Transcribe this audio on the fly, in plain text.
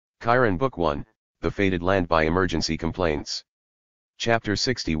Keiran Book 1, The Fated Land by Emergency Complaints. Chapter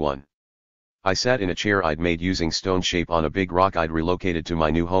 61. I sat in a chair I'd made using stone shape on a big rock I'd relocated to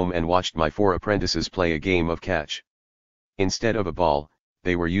my new home and watched my 4 apprentices play a game of catch. Instead of a ball,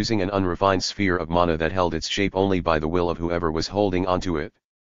 they were using an unrefined sphere of mana that held its shape only by the will of whoever was holding onto it.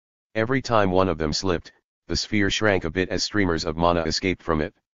 Every time one of them slipped, the sphere shrank a bit as streamers of mana escaped from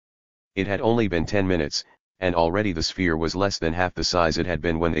it. It had only been 10 minutes, and already the sphere was less than half the size it had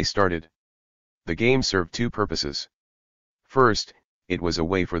been when they started. The game served 2 purposes. First, it was a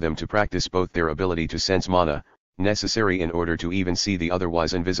way for them to practice both their ability to sense mana, necessary in order to even see the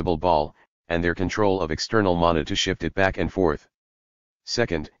otherwise invisible ball, and their control of external mana to shift it back and forth.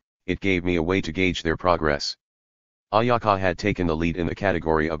 Second, it gave me a way to gauge their progress. Ayaka had taken the lead in the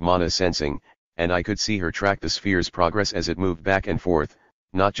category of mana sensing, and I could see her track the sphere's progress as it moved back and forth,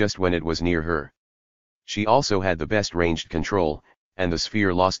 not just when it was near her. She also had the best ranged control, and the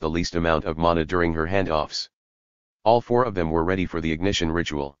sphere lost the least amount of mana during her handoffs. All 4 of them were ready for the ignition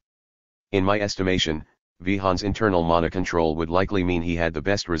ritual. In my estimation, Vihan's internal mana control would likely mean he had the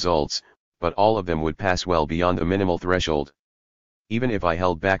best results, but all of them would pass well beyond the minimal threshold. Even if I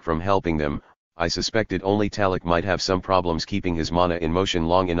held back from helping them, I suspected only Talik might have some problems keeping his mana in motion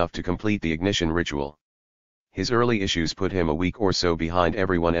long enough to complete the ignition ritual. His early issues put him a week or so behind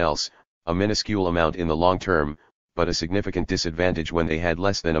everyone else, a minuscule amount in the long term, but a significant disadvantage when they had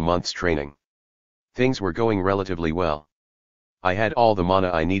less than a month's training. Things were going relatively well. I had all the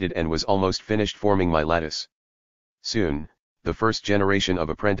mana I needed and was almost finished forming my lattice. Soon, the first generation of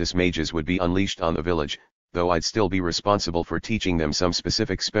apprentice mages would be unleashed on the village, though I'd still be responsible for teaching them some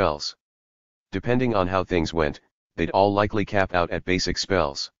specific spells. Depending on how things went, they'd all likely cap out at basic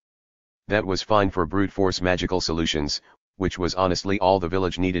spells. That was fine for brute force magical solutions, which was honestly all the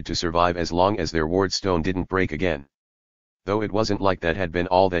village needed to survive as long as their ward stone didn't break again. Though it wasn't like that had been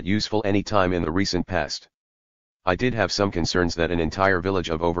all that useful any time in the recent past. I did have some concerns that an entire village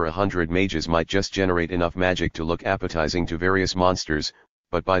of over 100 mages might just generate enough magic to look appetizing to various monsters,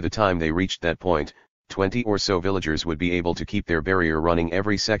 but by the time they reached that point, 20 or so villagers would be able to keep their barrier running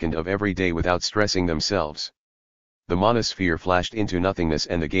every second of every day without stressing themselves. The mana sphere flashed into nothingness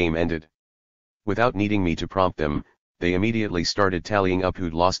and the game ended. Without needing me to prompt them, they immediately started tallying up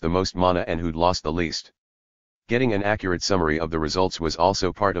who'd lost the most mana and who'd lost the least. Getting an accurate summary of the results was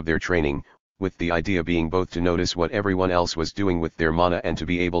also part of their training, with the idea being both to notice what everyone else was doing with their mana and to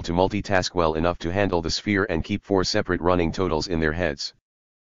be able to multitask well enough to handle the sphere and keep 4 separate running totals in their heads.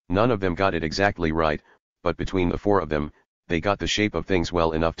 None of them got it exactly right, but between the 4 of them, they got the shape of things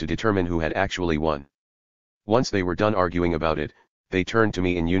well enough to determine who had actually won. Once they were done arguing about it, they turned to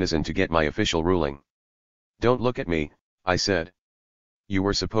me in unison to get my official ruling. "Don't look at me," I said. "You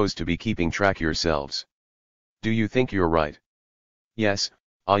were supposed to be keeping track yourselves. Do you think you're right?" "Yes,"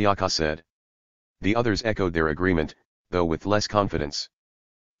 Ayaka said. The others echoed their agreement, though with less confidence.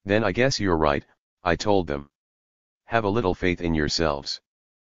 "Then I guess you're right," I told them. "Have a little faith in yourselves."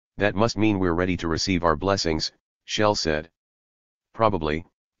 "That must mean we're ready to receive our blessings," Shell said. "Probably,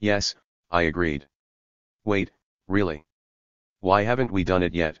 yes," I agreed. "Wait, really? Why haven't we done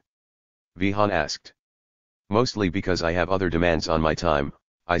it yet?" Vihan asked. "Mostly because I have other demands on my time,"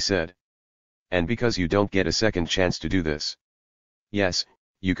 I said. "And because you don't get a second chance to do this. Yes,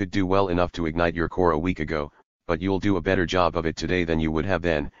 you could do well enough to ignite your core a week ago, but you'll do a better job of it today than you would have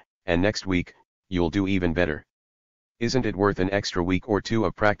then, and next week, you'll do even better. Isn't it worth an extra week or 2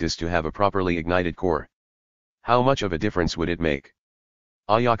 of practice to have a properly ignited core? How much of a difference would it make?"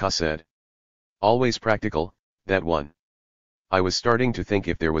 Ayaka said. "Always practical, that one." I was starting to think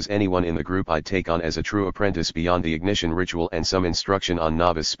if there was anyone in the group I'd take on as a true apprentice beyond the ignition ritual and some instruction on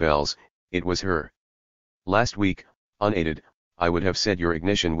novice spells, it was her. Last week, unaided, I would have said your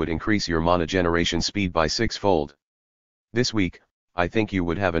ignition would increase your mana generation speed by 6-fold. This week, I think you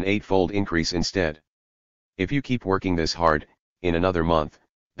would have an 8-fold increase instead. If you keep working this hard, in another month,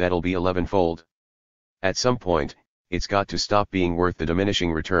 that'll be 11-fold. At some point, it's got to stop being worth the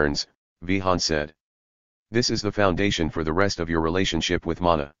diminishing returns, Vihan said. This is the foundation for the rest of your relationship with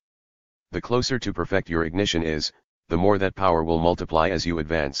mana. The closer to perfect your ignition is, the more that power will multiply as you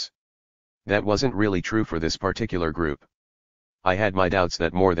advance. That wasn't really true for this particular group. I had my doubts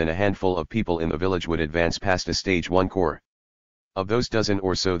that more than a handful of people in the village would advance past a stage 1 core. Of those dozen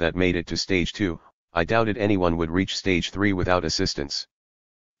or so that made it to stage 2, I doubted anyone would reach stage 3 without assistance.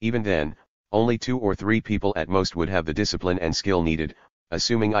 Even then, only 2 or 3 people at most would have the discipline and skill needed,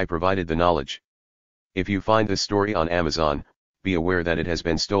 assuming I provided the knowledge. If you find this story on Amazon, be aware that it has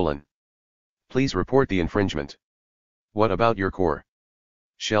been stolen. Please report the infringement. What about your core?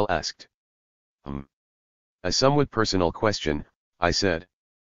 Shell asked. A somewhat personal question, I said.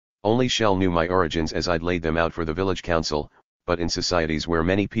 Only Shell knew my origins as I'd laid them out for the village council, but in societies where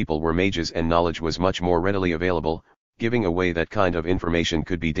many people were mages and knowledge was much more readily available, giving away that kind of information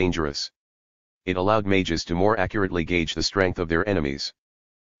could be dangerous. It allowed mages to more accurately gauge the strength of their enemies.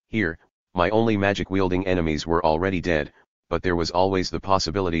 Here, my only magic-wielding enemies were already dead, but there was always the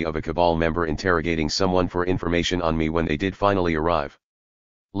possibility of a Cabal member interrogating someone for information on me when they did finally arrive.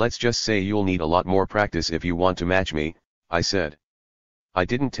 "Let's just say you'll need a lot more practice if you want to match me," I said. I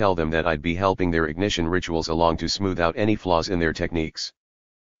didn't tell them that I'd be helping their ignition rituals along to smooth out any flaws in their techniques.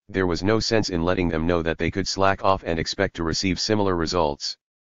 There was no sense in letting them know that they could slack off and expect to receive similar results.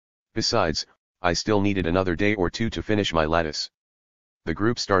 Besides, I still needed another day or two to finish my lattice. The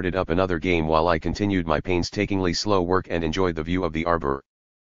group started up another game while I continued my painstakingly slow work and enjoyed the view of the arbor.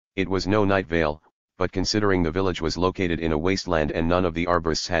 It was no Night Vale, but considering the village was located in a wasteland and none of the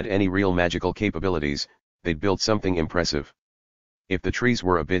arborists had any real magical capabilities, they'd built something impressive. If the trees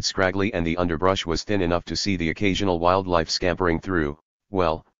were a bit scraggly and the underbrush was thin enough to see the occasional wildlife scampering through,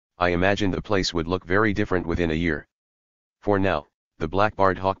 well, I imagined the place would look very different within a year. For now, the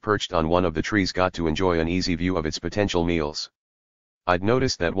black-barred hawk perched on one of the trees got to enjoy an easy view of its potential meals. I'd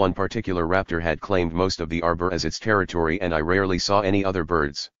noticed that one particular raptor had claimed most of the arbor as its territory and I rarely saw any other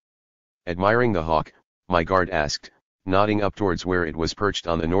birds. Admiring the hawk, my guard asked, nodding up towards where it was perched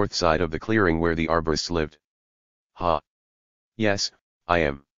on the north side of the clearing where the arborists lived. "Ha. Yes, I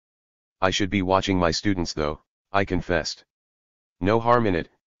am. I should be watching my students though," I confessed. "No harm in it,"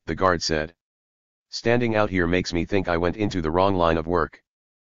 the guard said. "Standing out here makes me think I went into the wrong line of work.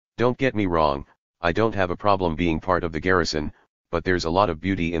 Don't get me wrong, I don't have a problem being part of the garrison, but there's a lot of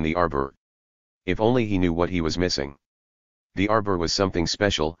beauty in the arbor." If only he knew what he was missing. The arbor was something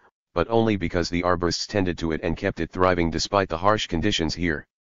special, but only because the arborists tended to it and kept it thriving despite the harsh conditions here.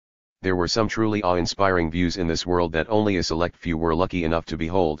 There were some truly awe-inspiring views in this world that only a select few were lucky enough to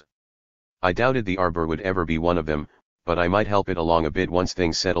behold. I doubted the arbor would ever be one of them, but I might help it along a bit once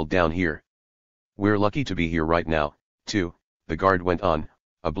things settled down here. "We're lucky to be here right now, too," the guard went on,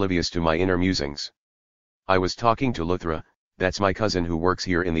 oblivious to my inner musings. "I was talking to Luthra, that's my cousin who works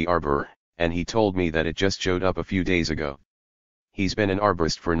here in the arbor, and he told me that it just showed up a few days ago. He's been an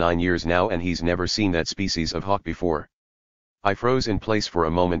arborist for 9 years now and he's never seen that species of hawk before." I froze in place for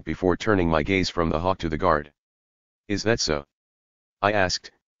a moment before turning my gaze from the hawk to the guard. "Is that so?" I asked,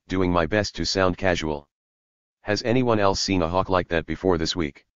 doing my best to sound casual. "Has anyone else seen a hawk like that before this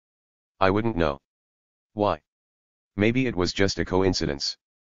week?" "I wouldn't know." "Why? Maybe it was just a coincidence.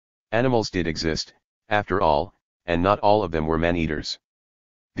 Animals did exist, after all, and not all of them were man-eaters.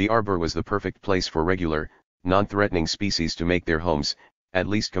 The arbor was the perfect place for regular, non-threatening species to make their homes, at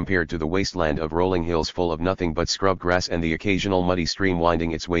least compared to the wasteland of rolling hills full of nothing but scrub grass and the occasional muddy stream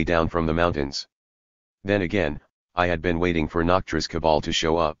winding its way down from the mountains. Then again, I had been waiting for Noctra's cabal to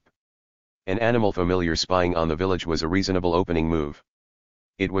show up. An animal familiar spying on the village was a reasonable opening move.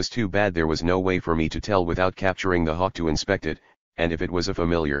 It was too bad there was no way for me to tell without capturing the hawk to inspect it, and if it was a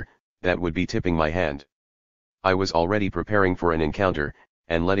familiar, that would be tipping my hand. I was already preparing for an encounter,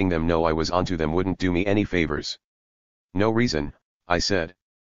 and letting them know I was onto them wouldn't do me any favors. "No reason," I said.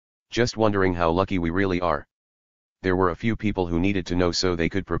 "Just wondering how lucky we really are." There were a few people who needed to know so they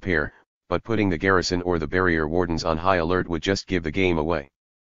could prepare, but putting the garrison or the barrier wardens on high alert would just give the game away.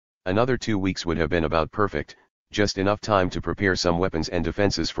 Another 2 weeks would have been about perfect, just enough time to prepare some weapons and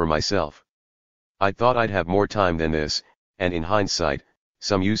defenses for myself. I thought I'd have more time than this, and in hindsight,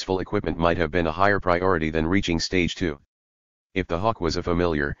 some useful equipment might have been a higher priority than reaching stage 2. If the hawk was a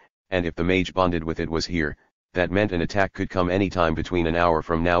familiar, and if the mage bonded with it was here, that meant an attack could come any time between an hour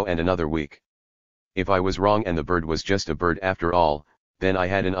from now and another week. If I was wrong and the bird was just a bird after all, then I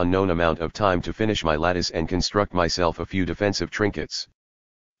had an unknown amount of time to finish my lattice and construct myself a few defensive trinkets.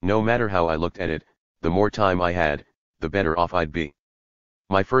 No matter how I looked at it, the more time I had, the better off I'd be.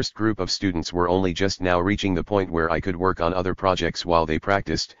 My first group of students were only just now reaching the point where I could work on other projects while they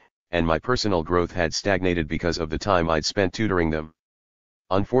practiced, and my personal growth had stagnated because of the time I'd spent tutoring them.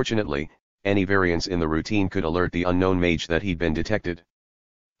 Unfortunately, any variance in the routine could alert the unknown mage that he'd been detected.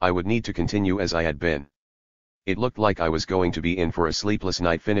 I would need to continue as I had been. It looked like I was going to be in for a sleepless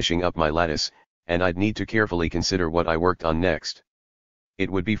night finishing up my lattice, and I'd need to carefully consider what I worked on next. It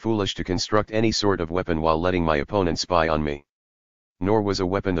would be foolish to construct any sort of weapon while letting my opponent spy on me. Nor was a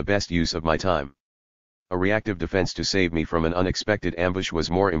weapon the best use of my time. A reactive defense to save me from an unexpected ambush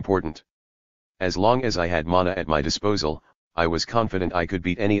was more important. As long as I had mana at my disposal, I was confident I could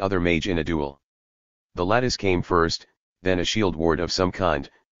beat any other mage in a duel. The lattice came first, then a shield ward of some kind,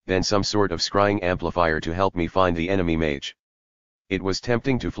 then some sort of scrying amplifier to help me find the enemy mage. It was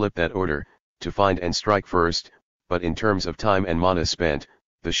tempting to flip that order, to find and strike first, but in terms of time and mana spent,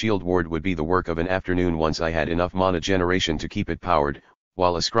 the shield ward would be the work of an afternoon once I had enough mana generation to keep it powered,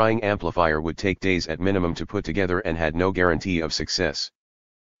 while a scrying amplifier would take days at minimum to put together and had no guarantee of success.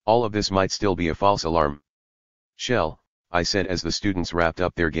 All of this might still be a false alarm. Shell, I said as the students wrapped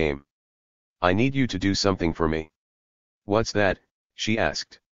up their game. I need you to do something for me. What's that? She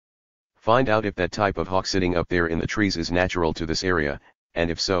asked. Find out if that type of hawk sitting up there in the trees is natural to this area, and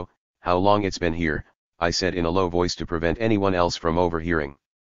if so, how long it's been here, I said in a low voice to prevent anyone else from overhearing.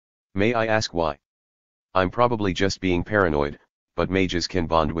 May I ask why? I'm probably just being paranoid, but mages can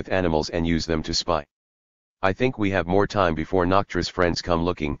bond with animals and use them to spy. I think we have more time before Noctra's friends come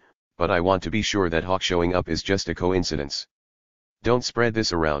looking, but I want to be sure that hawk showing up is just a coincidence. Don't spread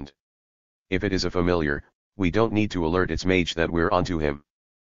this around. If it is a familiar, we don't need to alert its mage that we're onto him.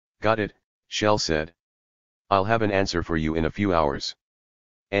 Got it, Shell said. I'll have an answer for you in a few hours.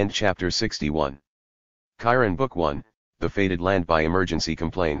 End chapter 61. Keiran Book 1, The Fated Land by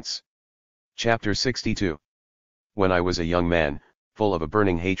EmergencyComplaints. Chapter 62. When I was a young man, full of a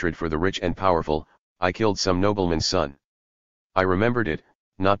burning hatred for the rich and powerful, I killed some nobleman's son. I remembered it,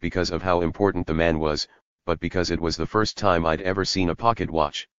 not because of how important the man was, but because it was the first time I'd ever seen a pocket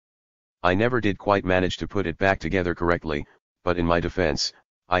watch. I never did quite manage to put it back together correctly, but in my defense,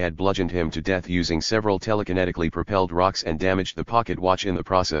 I had bludgeoned him to death using several telekinetically propelled rocks and damaged the pocket watch in the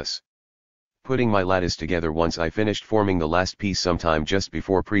process. Putting my lattice together once I finished forming the last piece sometime just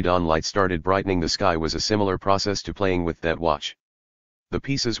before pre-dawn light started brightening the sky was a similar process to playing with that watch. The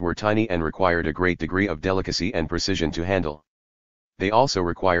pieces were tiny and required a great degree of delicacy and precision to handle. They also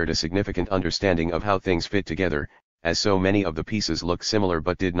required a significant understanding of how things fit together, as so many of the pieces looked similar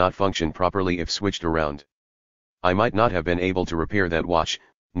but did not function properly if switched around. I might not have been able to repair that watch,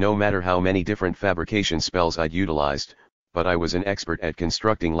 no matter how many different fabrication spells I'd utilized, but I was an expert at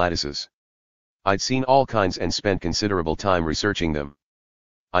constructing lattices. I'd seen all kinds and spent considerable time researching them.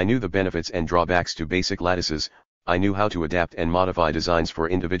 I knew the benefits and drawbacks to basic lattices, I knew how to adapt and modify designs for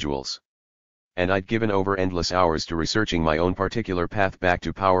individuals. And I'd given over endless hours to researching my own particular path back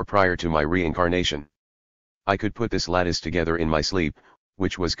to power prior to my reincarnation. I could put this lattice together in my sleep,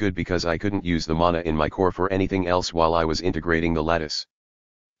 which was good because I couldn't use the mana in my core for anything else while I was integrating the lattice.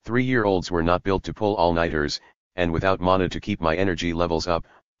 3-year-olds were not built to pull all-nighters, and without mana to keep my energy levels up,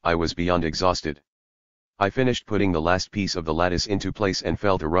 I was beyond exhausted. I finished putting the last piece of the lattice into place and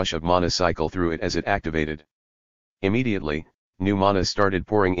felt a rush of mana cycle through it as it activated. Immediately, new mana started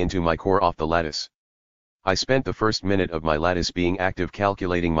pouring into my core off the lattice. I spent the first minute of my lattice being active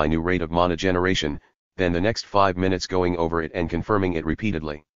calculating my new rate of mana generation, then the next 5 minutes going over it and confirming it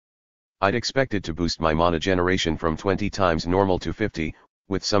repeatedly. I'd expected to boost my mana generation from 20 times normal to 50,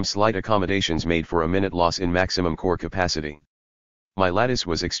 with some slight accommodations made for a minute loss in maximum core capacity. My lattice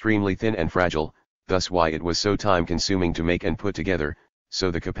was extremely thin and fragile, thus why it was so time-consuming to make and put together,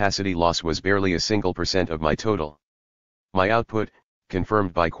 so the capacity loss was barely a single % of my total. My output,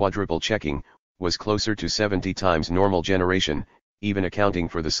 confirmed by quadruple checking, was closer to 70 times normal generation, even accounting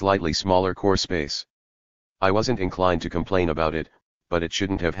for the slightly smaller core space. I wasn't inclined to complain about it, but it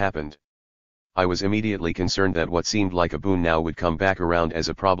shouldn't have happened. I was immediately concerned that what seemed like a boon now would come back around as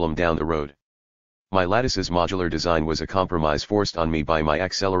a problem down the road. My lattice's modular design was a compromise forced on me by my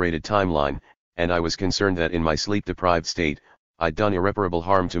accelerated timeline, and I was concerned that in my sleep-deprived state, I'd done irreparable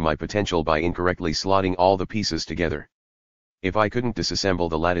harm to my potential by incorrectly slotting all the pieces together. If I couldn't disassemble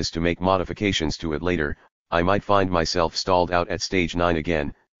the lattice to make modifications to it later, I might find myself stalled out at stage 9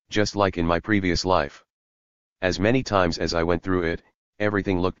 again, just like in my previous life. As many times as I went through it,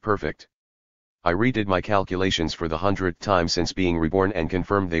 everything looked perfect. I redid my calculations for the 100th time since being reborn and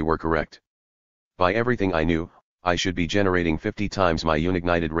confirmed they were correct. By everything I knew, I should be generating 50 times my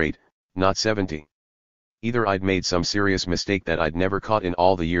unignited rate, not 70. Either I'd made some serious mistake that I'd never caught in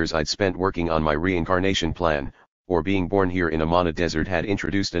all the years I'd spent working on my reincarnation plan, or being born here in a mana desert had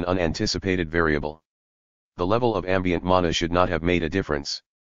introduced an unanticipated variable. The level of ambient mana should not have made a difference.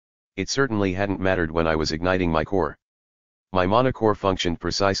 It certainly hadn't mattered when I was igniting my core. My mana core functioned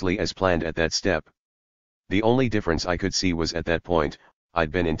precisely as planned at that step. The only difference I could see was at that point,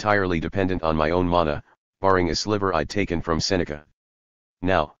 I'd been entirely dependent on my own mana, barring a sliver I'd taken from Seneca.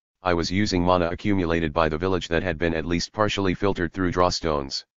 Now, I was using mana accumulated by the village that had been at least partially filtered through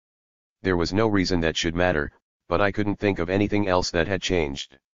drawstones. There was no reason that should matter, but I couldn't think of anything else that had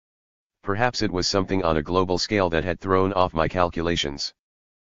changed. Perhaps it was something on a global scale that had thrown off my calculations.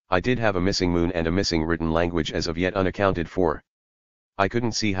 I did have a missing moon and a missing written language as of yet unaccounted for. I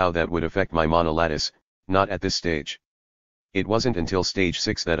couldn't see how that would affect my mana lattice, not at this stage. It wasn't until stage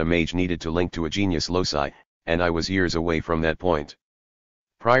 6 that a mage needed to link to a genius loci, and I was years away from that point.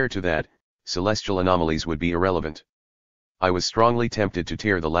 Prior to that, celestial anomalies would be irrelevant. I was strongly tempted to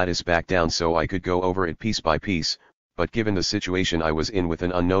tear the lattice back down so I could go over it piece by piece, but given the situation I was in with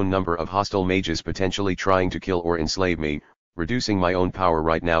an unknown number of hostile mages potentially trying to kill or enslave me, reducing my own power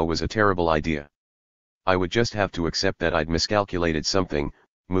right now was a terrible idea. I would just have to accept that I'd miscalculated something,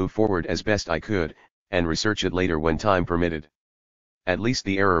 move forward as best I could, and research it later when time permitted. At least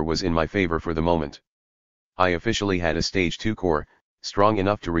the error was in my favor for the moment. I officially had a stage 2 core, strong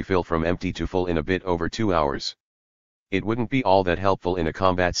enough to refill from empty to full in a bit over 2 hours. It wouldn't be all that helpful in a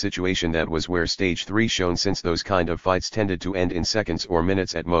combat situation that was where stage 3 shone, since those kind of fights tended to end in seconds or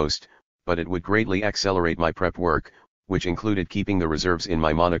minutes at most, but it would greatly accelerate my prep work, which included keeping the reserves in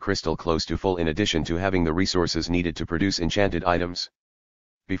my mana crystal close to full in addition to having the resources needed to produce enchanted items.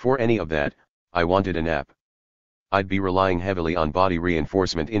 Before any of that, I wanted a nap. I'd be relying heavily on body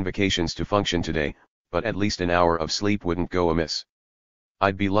reinforcement invocations to function today, but at least an hour of sleep wouldn't go amiss.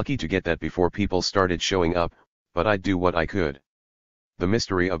 I'd be lucky to get that before people started showing up, but I'd do what I could. The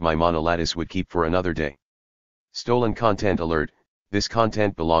mystery of my mana lattice would keep for another day. Stolen content alert: this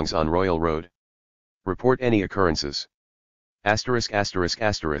content belongs on Royal Road. Report any occurrences. Asterisk asterisk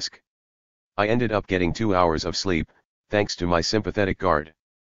asterisk. I ended up getting 2 hours of sleep, thanks to my sympathetic guard.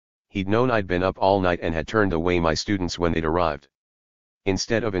 He'd known I'd been up all night and had turned away my students when they'd arrived.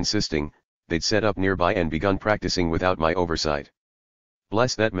 Instead of insisting, they'd set up nearby and begun practicing without my oversight.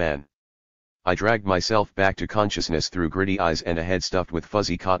 Bless that man. I dragged myself back to consciousness through gritty eyes and a head stuffed with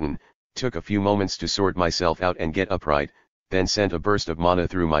fuzzy cotton, took a few moments to sort myself out and get upright, then sent a burst of mana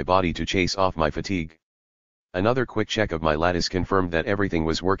through my body to chase off my fatigue. Another quick check of my lattice confirmed that everything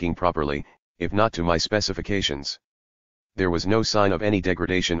was working properly, if not to my specifications. There was no sign of any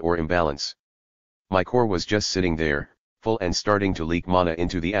degradation or imbalance. My core was just sitting there, full and starting to leak mana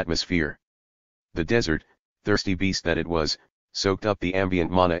into the atmosphere. The desert, thirsty beast that it was, soaked up the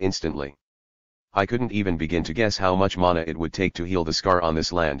ambient mana instantly. I couldn't even begin to guess how much mana it would take to heal the scar on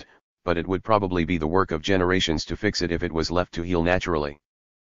this land, but it would probably be the work of generations to fix it if it was left to heal naturally.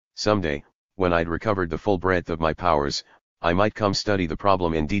 Someday, when I'd recovered the full breadth of my powers, I might come study the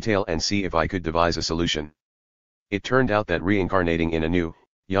problem in detail and see if I could devise a solution. It turned out that reincarnating in a new,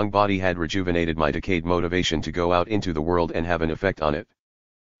 young body had rejuvenated my decayed motivation to go out into the world and have an effect on it.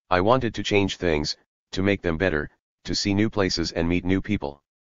 I wanted to change things, to make them better, to see new places and meet new people.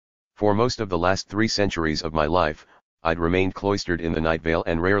 For most of the last 3 centuries of my life, I'd remained cloistered in the Night Vale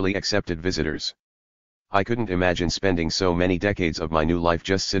and rarely accepted visitors. I couldn't imagine spending so many decades of my new life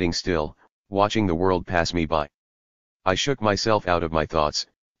just sitting still, watching the world pass me by. I shook myself out of my thoughts,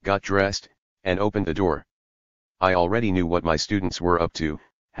 got dressed, and opened the door. I already knew what my students were up to,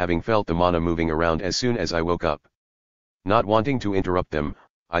 having felt the mana moving around as soon as I woke up. Not wanting to interrupt them,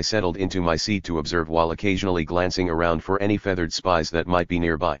 I settled into my seat to observe while occasionally glancing around for any feathered spies that might be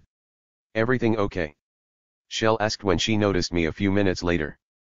nearby. "Everything okay?" Shell asked when she noticed me a few minutes later.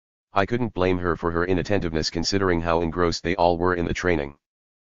 I couldn't blame her for her inattentiveness considering how engrossed they all were in the training.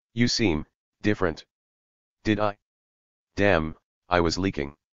 "You seem different." "Did I? Damn, I was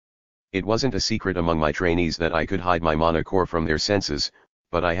leaking." It wasn't a secret among my trainees that I could hide my mana core from their senses,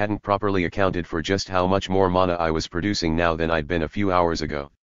 but I hadn't properly accounted for just how much more mana I was producing now than I'd been a few hours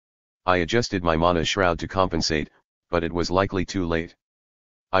ago. I adjusted my mana shroud to compensate, but it was likely too late.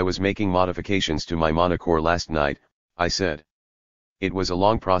 "I was making modifications to my mana core last night," I said. "It was a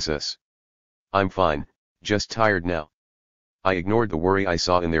long process." "I'm fine, just tired now." I ignored the worry I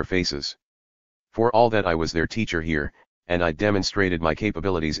saw in their faces. For all that I was their teacher here, and I'd demonstrated my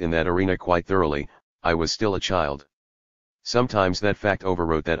capabilities in that arena quite thoroughly, I was still a child. Sometimes that fact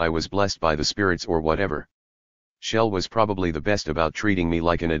overwrote that I was blessed by the spirits or whatever. Shell was probably the best about treating me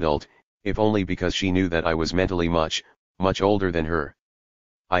like an adult, if only because she knew that I was mentally much older than her.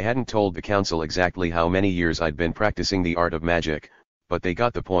 I hadn't told the council exactly how many years I'd been practicing the art of magic, but they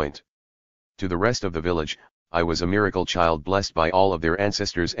got the point. To the rest of the village, I was a miracle child blessed by all of their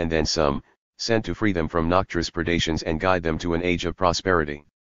ancestors and then some, sent to free them from Noctra's predations and guide them to an age of prosperity.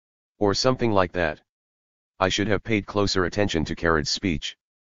 Or something like that. I should have paid closer attention to Keiran's speech.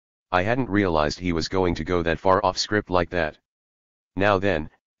 I hadn't realized he was going to go that far off script like that. "Now then,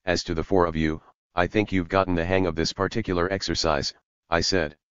 as to the 4 of you, I think you've gotten the hang of this particular exercise," I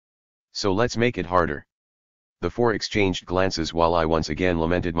said. "So let's make it harder." The 4 exchanged glances while I once again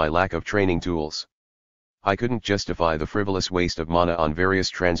lamented my lack of training tools. I couldn't justify the frivolous waste of mana on various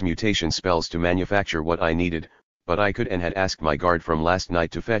transmutation spells to manufacture what I needed, but I could and had asked my guard from last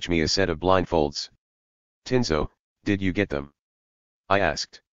night to fetch me a set of blindfolds. "Tinzo, did you get them?" I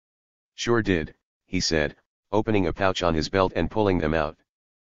asked. "Sure did," he said, opening a pouch on his belt and pulling them out.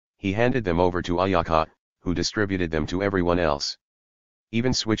 He handed them over to Ayaka, who distributed them to everyone else.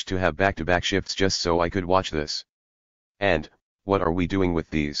 Even switched to have back-to-back shifts just so I could watch this. And, what are we doing with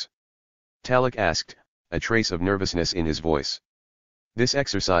these? Talak asked, a trace of nervousness in his voice. This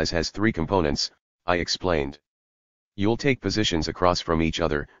exercise has 3 components, I explained. You'll take positions across from each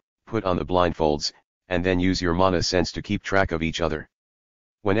other, put on the blindfolds, and then use your mana sense to keep track of each other.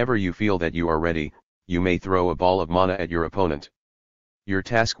 Whenever you feel that you are ready, you may throw a ball of mana at your opponent. Your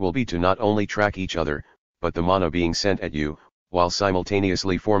task will be to not only track each other, but the mana being sent at you, while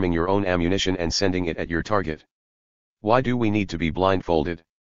simultaneously forming your own ammunition and sending it at your target. Why do we need to be blindfolded?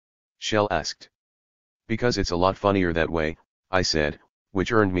 Shell asked. Because it's a lot funnier that way, I said,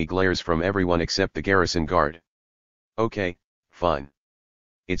 which earned me glares from everyone except the garrison guard. Okay, fine.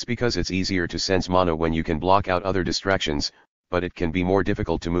 It's because it's easier to sense mana when you can block out other distractions, but it can be more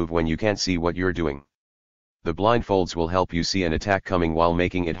difficult to move when you can't see what you're doing. The blindfolds will help you see an attack coming while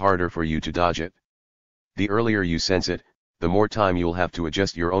making it harder for you to dodge it. The earlier you sense it, the more time you'll have to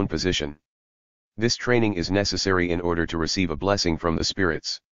adjust your own position. This training is necessary in order to receive a blessing from the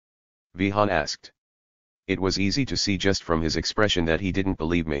spirits. Vihan asked. It was easy to see just from his expression that he didn't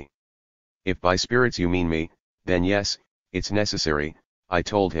believe me. If by spirits you mean me, then yes, it's necessary, I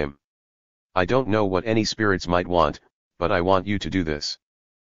told him. I don't know what any spirits might want, but I want you to do this.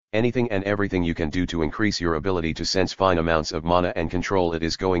 Anything and everything you can do to increase your ability to sense fine amounts of mana and control it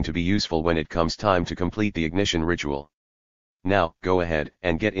is going to be useful when it comes time to complete the ignition ritual. Now, go ahead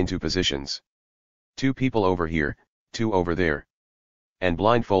and get into positions. 2 people over here, 2 over there. And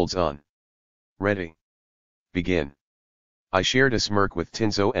blindfolds on. Ready. Begin. I shared a smirk with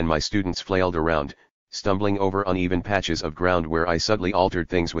Tinzo and my students flailed around, stumbling over uneven patches of ground where I subtly altered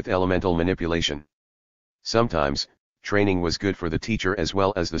things with elemental manipulation. Sometimes, training was good for the teacher as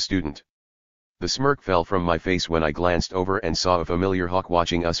well as the student. The smirk fell from my face when I glanced over and saw a familiar hawk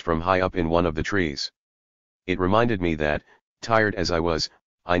watching us from high up in one of the trees. It reminded me that, tired as I was,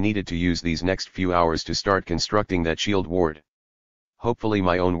 I needed to use these next few hours to start constructing that shield ward. Hopefully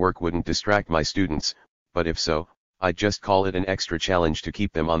my own work wouldn't distract my students, but if so, I'd just call it an extra challenge to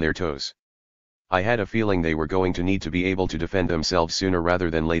keep them on their toes. I had a feeling they were going to need to be able to defend themselves sooner rather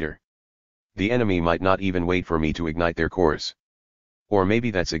than later. The enemy might not even wait for me to ignite their cores. Or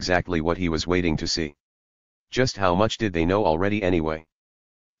maybe that's exactly what he was waiting to see. Just how much did they know already anyway?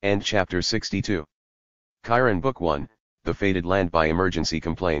 End chapter 62. Keiran Book 1, The Fated Land by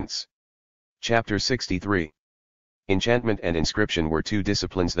EmergencyComplaints. Chapter 63. Enchantment and inscription were 2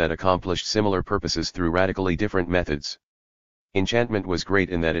 disciplines that accomplished similar purposes through radically different methods. Enchantment was great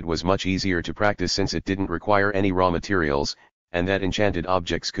in that it was much easier to practice since it didn't require any raw materials, and that enchanted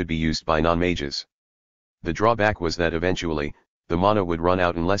objects could be used by non-mages. The drawback was that eventually, the mana would run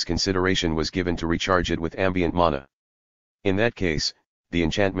out unless consideration was given to recharge it with ambient mana. In that case, the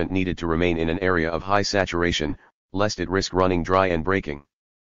enchantment needed to remain in an area of high saturation, lest it risk running dry and breaking.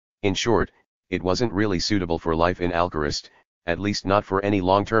 In short, it wasn't really suitable for life in Alchemist, at least not for any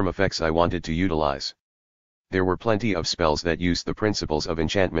long-term effects I wanted to utilize. There were plenty of spells that used the principles of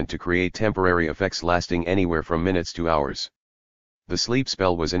enchantment to create temporary effects lasting anywhere from minutes to hours. The sleep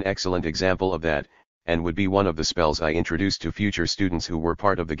spell was an excellent example of that, and would be one of the spells I introduced to future students who were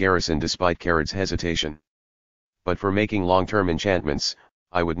part of the garrison despite Keiran's hesitation. But for making long-term enchantments,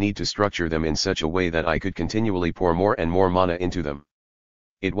 I would need to structure them in such a way that I could continually pour more and more mana into them.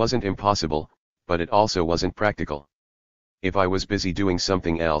 It wasn't impossible, but it also wasn't practical. If I was busy doing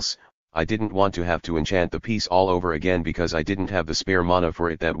something else, I didn't want to have to enchant the piece all over again because I didn't have the spare mana for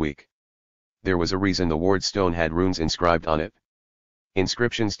it that week. There was a reason the ward stone had runes inscribed on it.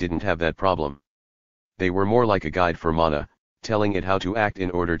 Inscriptions didn't have that problem. They were more like a guide for mana, telling it how to act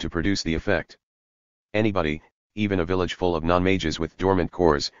in order to produce the effect. Anybody, even a village full of non-mages with dormant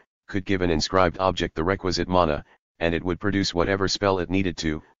cores, could give an inscribed object the requisite mana, and it would produce whatever spell it needed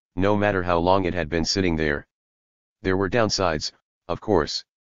to, no matter how long it had been sitting there. There were downsides, of course.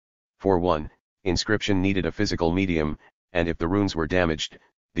 For one, inscription needed a physical medium, and if the runes were damaged,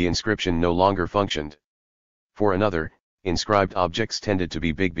 the inscription no longer functioned. For another, inscribed objects tended to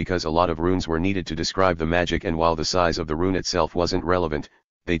be big because a lot of runes were needed to describe the magic, and while the size of the rune itself wasn't relevant,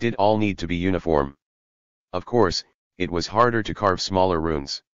 they did all need to be uniform. Of course, it was harder to carve smaller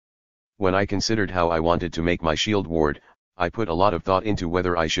runes. When I considered how I wanted to make my shield ward, I put a lot of thought into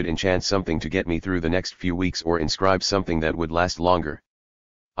whether I should enchant something to get me through the next few weeks or inscribe something that would last longer.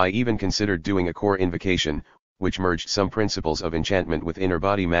 I even considered doing a core invocation, which merged some principles of enchantment with inner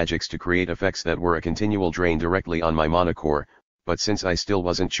body magics to create effects that were a continual drain directly on my mana core, but since I still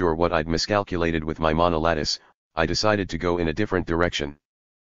wasn't sure what I'd miscalculated with my mana lattice, I decided to go in a different direction.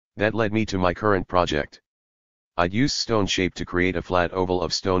 That led me to my current project. I'd used stone shape to create a flat oval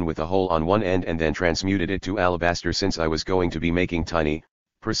of stone with a hole on one end and then transmuted it to alabaster since I was going to be making tiny,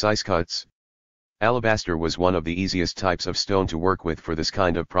 precise cuts. Alabaster was one of the easiest types of stone to work with for this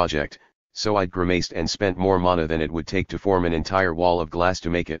kind of project, so I'd grimaced and spent more mana than it would take to form an entire wall of glass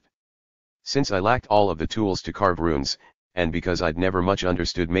to make it. Since I lacked all of the tools to carve runes, and because I'd never much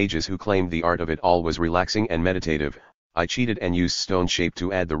understood mages who claimed the art of it all was relaxing and meditative, I cheated and used stone shape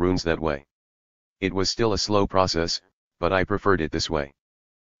to add the runes that way. It was still a slow process, but I preferred it this way.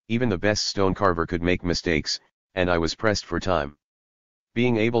 Even the best stone carver could make mistakes, and I was pressed for time.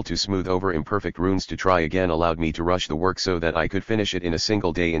 Being able to smooth over imperfect runes to try again allowed me to rush the work so that I could finish it in a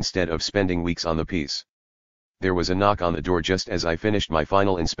single day instead of spending weeks on the piece. There was a knock on the door just as I finished my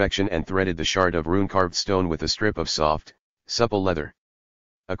final inspection and threaded the shard of rune-carved stone with a strip of soft, supple leather.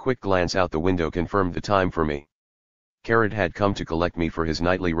 A quick glance out the window confirmed the time for me. Keiran had come to collect me for his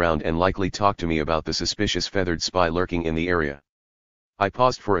nightly round and likely talk to me about the suspicious feathered spy lurking in the area. I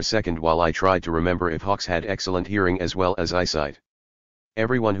paused for a second while I tried to remember if hawks had excellent hearing as well as eyesight.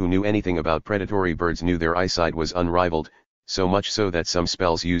 Everyone who knew anything about predatory birds knew their eyesight was unrivaled, so much so that some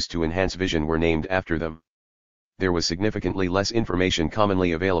spells used to enhance vision were named after them. There was significantly less information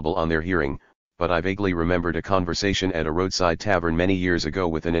commonly available on their hearing, but I vaguely remembered a conversation at a roadside tavern many years ago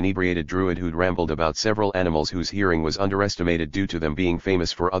with an inebriated druid who'd rambled about several animals whose hearing was underestimated due to them being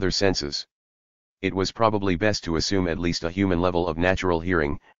famous for other senses. It was probably best to assume at least a human level of natural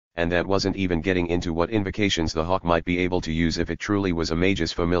hearing, and that wasn't even getting into what invocations the hawk might be able to use if it truly was a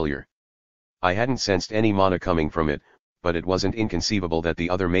mage's familiar. I hadn't sensed any mana coming from it, but it wasn't inconceivable that the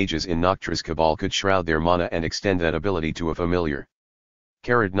other mages in Noctra's cabal could shroud their mana and extend that ability to a familiar.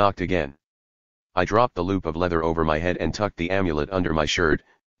 Keiran knocked again. I dropped the loop of leather over my head and tucked the amulet under my shirt,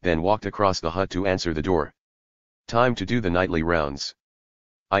 then walked across the hut to answer the door. "Time to do the nightly rounds?"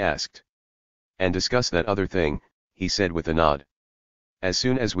 I asked. "And discuss that other thing," he said with a nod. As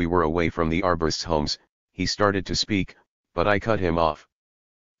soon as we were away from the arborists' homes, he started to speak, but I cut him off.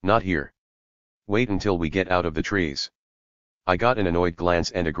 "Not here. Wait until we get out of the trees." I got an annoyed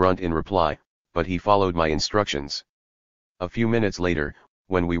glance and a grunt in reply, but he followed my instructions. A few minutes later,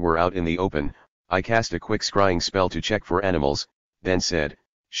 when we were out in the open, I cast a quick scrying spell to check for animals, then said,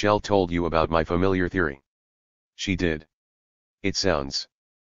 "Shell told you about my familiar theory." "She did. It sounds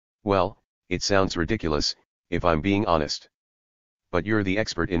ridiculous, if I'm being honest. But you're the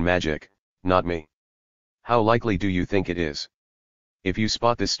expert in magic, not me. How likely do you think it is? If you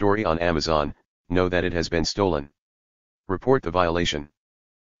spot this story on Amazon, know that it has been stolen. Report the violation."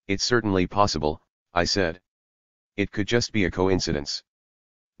 "It's certainly possible," I said. "It could just be a coincidence.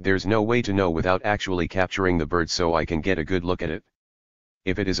 There's no way to know without actually capturing the bird so I can get a good look at it.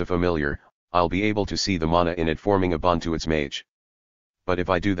 If it is a familiar, I'll be able to see the mana in it forming a bond to its mage. But if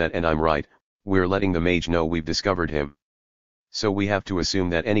I do that and I'm right, we're letting the mage know we've discovered him. So we have to assume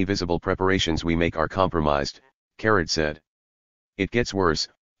that any visible preparations we make are compromised," Keiran said. "It gets worse,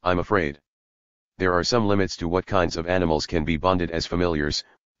 I'm afraid. There are some limits to what kinds of animals can be bonded as familiars,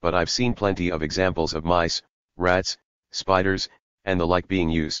 but I've seen plenty of examples of mice, rats, spiders, and the like being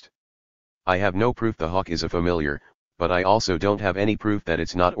used. I have no proof the hawk is a familiar, but I also don't have any proof that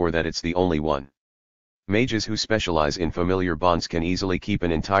it's not or that it's the only one. Mages who specialize in familiar bonds can easily keep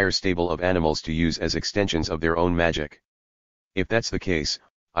an entire stable of animals to use as extensions of their own magic. If that's the case,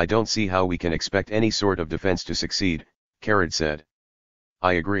 I don't see how we can expect any sort of defense to succeed," Keiran said.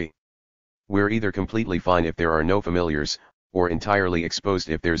 "I agree. We're either completely fine if there are no familiars, or entirely exposed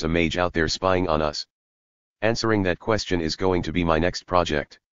if there's a mage out there spying on us. Answering that question is going to be my next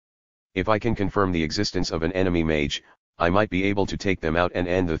project. If I can confirm the existence of an enemy mage, I might be able to take them out and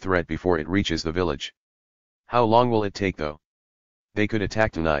end the threat before it reaches the village. How long will it take though? They could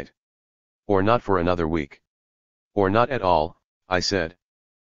attack tonight. Or not for another week. Or not at all," I said.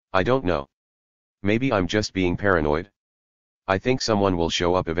 "I don't know. Maybe I'm just being paranoid. I think someone will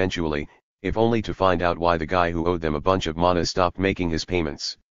show up eventually, if only to find out why the guy who owed them a bunch of mana stopped making his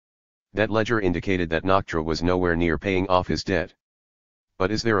payments. That ledger indicated that Noctra was nowhere near paying off his debt.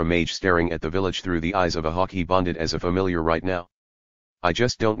 But is there a mage staring at the village through the eyes of a hawk he bonded as a familiar right now? I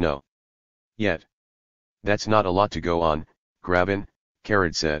just don't know. Yet. That's not a lot to go on, Graven,"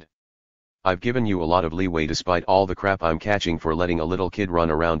 Keiran said. "I've given you a lot of leeway despite all the crap I'm catching for letting a little kid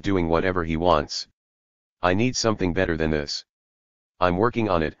run around doing whatever he wants. I need something better than this. I'm working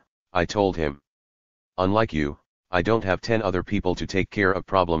on it," I told him. "Unlike you, I don't have 10 other people to take care of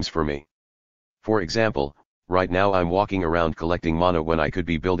problems for me. For example, right now I'm walking around collecting mana when I could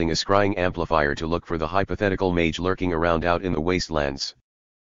be building a scrying amplifier to look for the hypothetical mage lurking around out in the wastelands.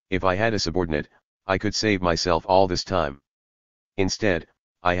 If I had a subordinate, I could save myself all this time. Instead,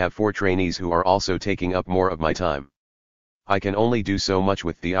 I have 4 trainees who are also taking up more of my time. I can only do so much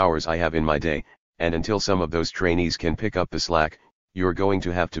with the hours I have in my day, and until some of those trainees can pick up the slack, you're going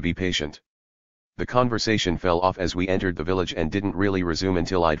to have to be patient." The conversation fell off as we entered the village and didn't really resume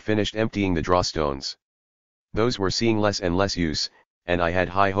until I'd finished emptying the drawstones. Those were seeing less and less use, and I had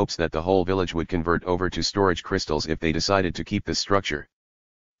high hopes that the whole village would convert over to storage crystals if they decided to keep this structure.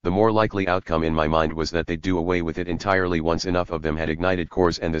 The more likely outcome in my mind was that they'd do away with it entirely once enough of them had ignited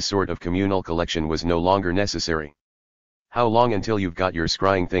cores and this sort of communal collection was no longer necessary. How long until you've got your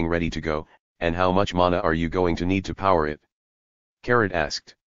scrying thing ready to go, and how much mana are you going to need to power it? Keiran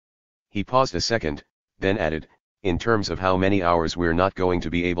asked. He paused a second, then added, in terms of how many hours we're not going to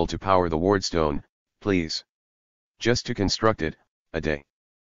be able to power the wardstone, please. Just to construct it, a day.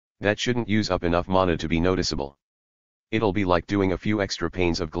 That shouldn't use up enough mana to be noticeable. It'll be like doing a few extra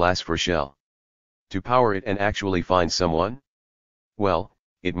panes of glass for shell. To power it and actually find someone? Well,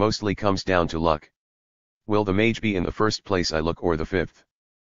 it mostly comes down to luck. Will the mage be in the first place I look or the fifth?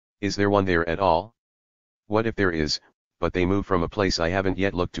 Is there one there at all? What if there is, but they move from a place I haven't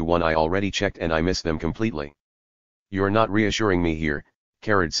yet looked to one I already checked and I miss them completely? You're not reassuring me here,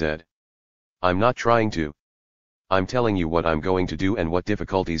 Keiran said. I'm not trying to. I'm telling you what I'm going to do and what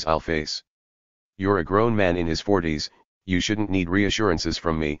difficulties I'll face. You're a grown man in his 40s, you shouldn't need reassurances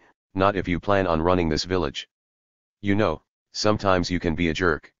from me, not if you plan on running this village. You know, sometimes you can be a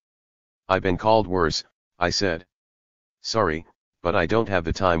jerk. I've been called worse, I said. Sorry, but I don't have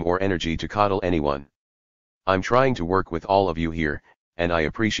the time or energy to coddle anyone. I'm trying to work with all of you here, and I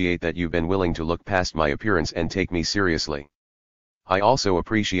appreciate that you've been willing to look past my appearance and take me seriously. I also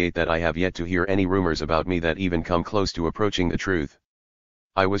appreciate that I have yet to hear any rumors about me that even come close to approaching the truth.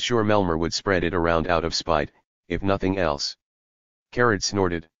 I was sure Melmer would spread it around out of spite, if nothing else. Keiran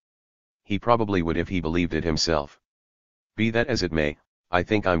snorted. He probably would if he believed it himself. Be that as it may, I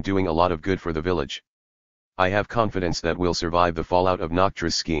think I'm doing a lot of good for the village. I have confidence that we'll survive the fallout of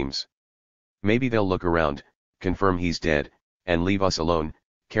Noctra's schemes. Maybe they'll look around, confirm he's dead, and leave us alone,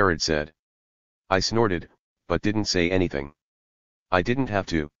 Keiran said. I snorted, but didn't say anything. I didn't have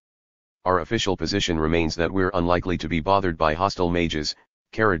to. Our official position remains that we're unlikely to be bothered by hostile mages,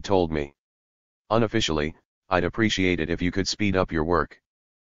 Keiran told me. Unofficially, I'd appreciate it if you could speed up your work.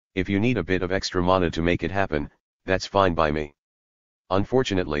 If you need a bit of extra mana to make it happen, that's fine by me.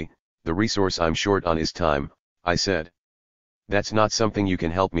 Unfortunately, the resource I'm short on is time, I said. That's not something you can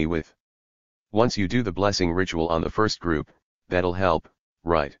help me with. Once you do the blessing ritual on the first group, that'll help,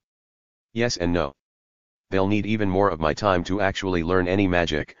 right? Yes and no. They'll need even more of my time to actually learn any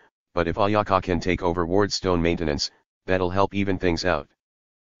magic, but if Ayaka can take over wardstone maintenance, that'll help even things out.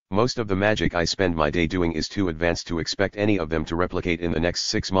 Most of the magic I spend my day doing is too advanced to expect any of them to replicate in the next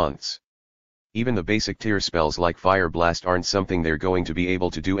 6 months. Even the basic tier spells like Fire Blast aren't something they're going to be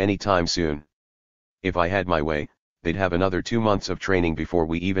able to do anytime soon. If I had my way, they'd have another 2 months of training before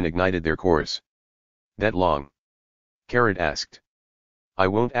we even ignited their cores. That long? Keiran asked. I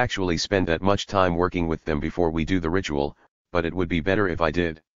won't actually spend that much time working with them before we do the ritual, but it would be better if I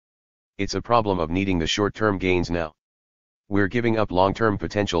did. It's a problem of needing the short-term gains now. We're giving up long-term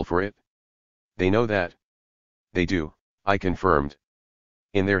potential for it. They know that. They do, I confirmed.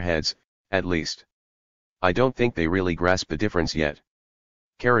 In their heads, at least. I don't think they really grasp the difference yet.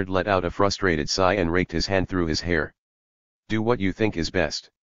 Keiran let out a frustrated sigh and raked his hand through his hair. Do what you think is best.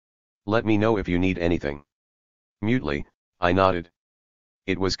 Let me know if you need anything. Mutely, I nodded.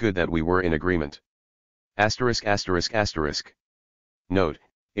 It was good that we were in agreement. ******. Note,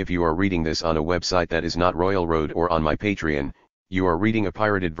 if you are reading this on a website that is not Royal Road or on my Patreon, you are reading a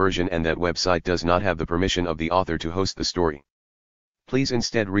pirated version and that website does not have the permission of the author to host the story. Please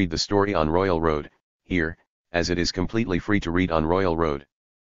instead read the story on Royal Road, here, as it is completely free to read on Royal Road.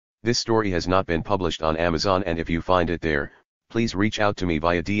 This story has not been published on Amazon, and if you find it there, please reach out to me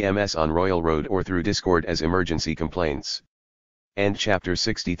via DMS on Royal Road or through Discord as Emergency Complaints. End chapter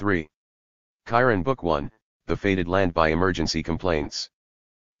 63. Keiran Book 1, The Fated Land by Emergency Complaints.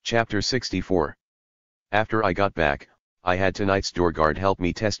 Chapter 64. After I got back, I had tonight's door guard help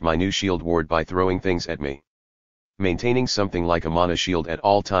me test my new shield ward by throwing things at me. Maintaining something like a mana shield at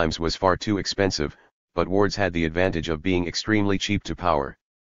all times was far too expensive, but wards had the advantage of being extremely cheap to power.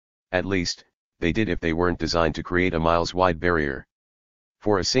 At least, they did if they weren't designed to create a miles-wide barrier.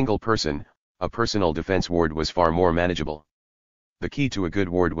 For a single person, a personal defense ward was far more manageable. The key to a good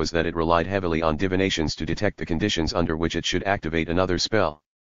ward was that it relied heavily on divinations to detect the conditions under which it should activate another spell.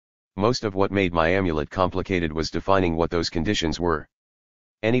 Most of what made my amulet complicated was defining what those conditions were.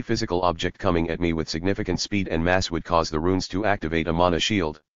 Any physical object coming at me with significant speed and mass would cause the runes to activate a mana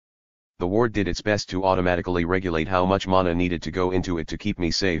shield. The ward did its best to automatically regulate how much mana needed to go into it to keep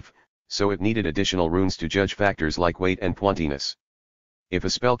me safe, so it needed additional runes to judge factors like weight and puntiness. If a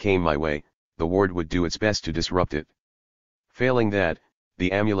spell came my way, the ward would do its best to disrupt it. Failing that,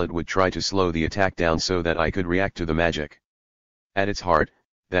 the amulet would try to slow the attack down so that I could react to the magic. At its heart,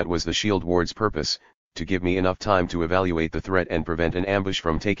 that was the shield ward's purpose, to give me enough time to evaluate the threat and prevent an ambush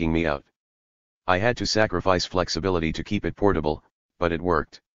from taking me out. I had to sacrifice flexibility to keep it portable, but it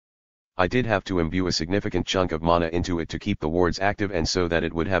worked. I did have to imbue a significant chunk of mana into it to keep the wards active and so that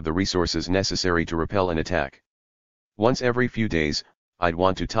it would have the resources necessary to repel an attack. Once every few days, I'd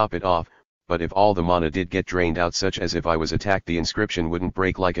want to top it off, but if all the mana did get drained out, such as if I was attacked, the inscription wouldn't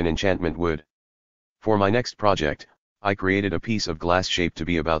break like an enchantment would. For my next project, I created a piece of glass shaped to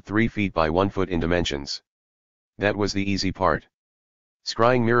be about 3 feet by 1 foot in dimensions. That was the easy part.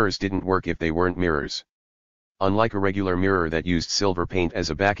 Scrying mirrors didn't work if they weren't mirrors. Unlike a regular mirror that used silver paint as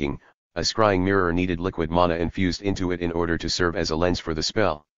a backing, a scrying mirror needed liquid mana infused into it in order to serve as a lens for the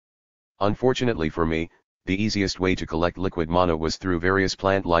spell. Unfortunately for me, the easiest way to collect liquid mana was through various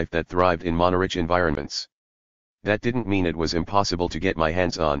plant life that thrived in mana-rich environments. That didn't mean it was impossible to get my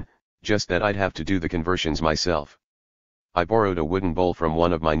hands on, just that I'd have to do the conversions myself. I borrowed a wooden bowl from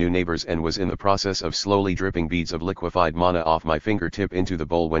one of my new neighbors and was in the process of slowly dripping beads of liquefied mana off my fingertip into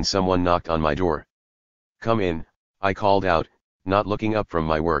the bowl when someone knocked on my door. "Come in," I called out, not looking up from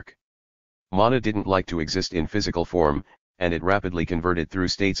my work. Mana didn't like to exist in physical form, and it rapidly converted through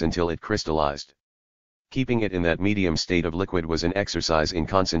states until it crystallized. Keeping it in that medium state of liquid was an exercise in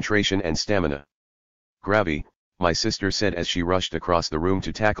concentration and stamina. "Grabby," my sister said as she rushed across the room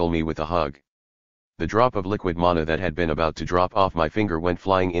to tackle me with a hug. The drop of liquid mana that had been about to drop off my finger went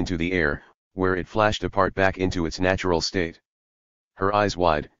flying into the air, where it flashed apart back into its natural state. Her eyes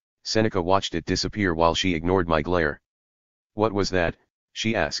wide, Seneca watched it disappear while she ignored my glare. "What was that?"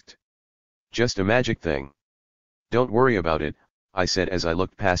 she asked. "Just a magic thing. Don't worry about it," I said as I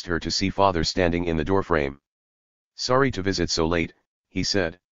looked past her to see Father standing in the doorframe. "Sorry to visit so late," he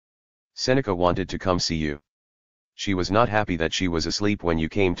said. "Seneca wanted to come see you. She was not happy that she was asleep when you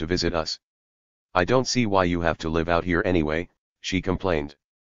came to visit us." "I don't see why you have to live out here anyway," she complained.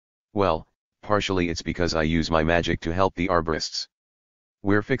 "Well, partially it's because I use my magic to help the arborists.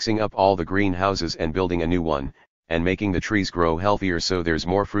 We're fixing up all the greenhouses and building a new one, and making the trees grow healthier so there's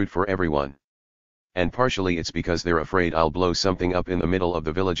more fruit for everyone. And partially it's because they're afraid I'll blow something up in the middle of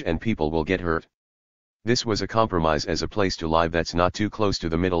the village and people will get hurt. This was a compromise as a place to live that's not too close to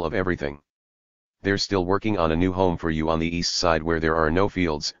the middle of everything. They're still working on a new home for you on the east side where there are no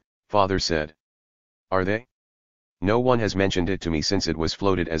fields," Father said. "Are they? No one has mentioned it to me since it was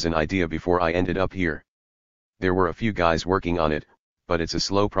floated as an idea before I ended up here. There were a few guys working on it, but it's a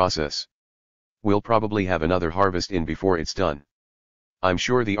slow process. We'll probably have another harvest in before it's done. I'm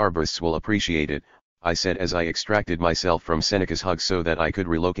sure the arborists will appreciate it," I said as I extracted myself from Seneca's hug so that I could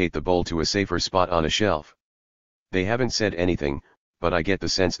relocate the bowl to a safer spot on a shelf. "They haven't said anything, but I get the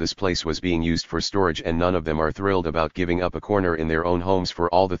sense this place was being used for storage and none of them are thrilled about giving up a corner in their own homes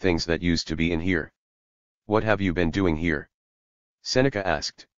for all the things that used to be in here." "What have you been doing here?" Seneca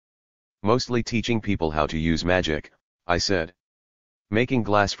asked. "Mostly teaching people how to use magic," I said. "Making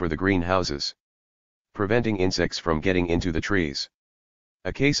glass for the greenhouses. Preventing insects from getting into the trees.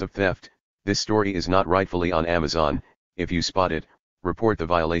 A case of theft. This story is not rightfully on Amazon. If you spot it, report the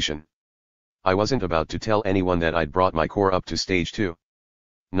violation." I wasn't about to tell anyone that I'd brought my core up to stage 2.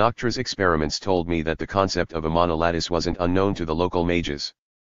 Noctra's experiments told me that the concept of a mana lattice wasn't unknown to the local mages.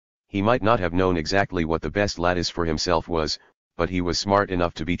 He might not have known exactly what the best lattice for himself was, but he was smart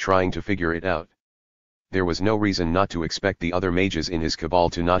enough to be trying to figure it out. There was no reason not to expect the other mages in his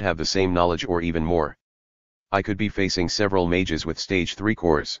cabal to not have the same knowledge or even more. I could be facing several mages with stage 3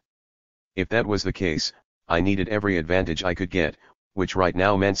 cores. If that was the case, I needed every advantage I could get, which right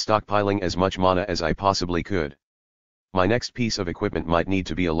now meant stockpiling as much mana as I possibly could. My next piece of equipment might need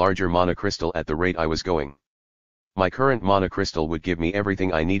to be a larger mana crystal at the rate I was going. My current mana crystal would give me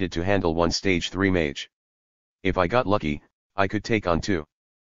everything I needed to handle one stage 3 mage. If I got lucky, I could take on 2.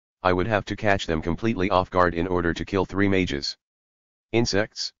 I would have to catch them completely off guard in order to kill 3 mages.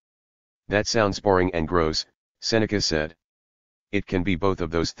 "Insects? That sounds boring and gross," Seneca said. "It can be both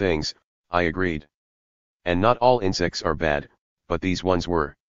of those things," I agreed. "And not all insects are bad, but these ones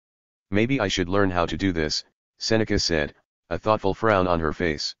were." "Maybe I should learn how to do this," Seneca said, a thoughtful frown on her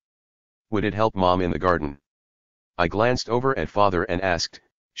face. "Would it help Mom in the garden?" I glanced over at Father and asked,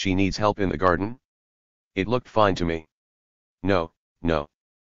 "She needs help in the garden?" It looked fine to me. No.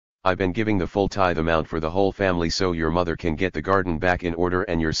 I've been giving the full tithe amount for the whole family so your mother can get the garden back in order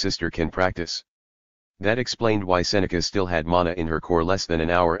and your sister can practice." That explained why Seneca still had mana in her core less than an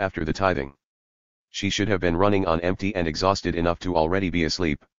hour after the tithing. She should have been running on empty and exhausted enough to already be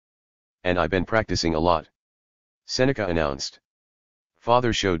asleep. "And I've been practicing a lot," Seneca announced.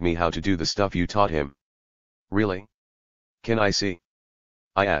 "Father showed me how to do the stuff you taught him." "Really? Can I see?"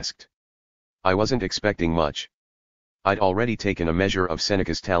 I asked. I wasn't expecting much. I'd already taken a measure of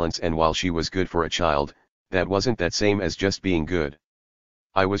Seneca's talents, and while she was good for a child, that wasn't that same as just being good.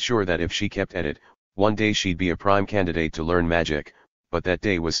 I was sure that if she kept at it, one day she'd be a prime candidate to learn magic, but that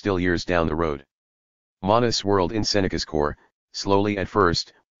day was still years down the road. Mana swirled in Seneca's core, slowly at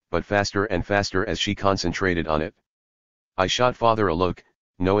first, but faster and faster as she concentrated on it. I shot father a look,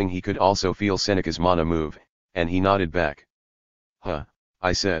 knowing he could also feel Seneca's mana move, and he nodded back. Huh,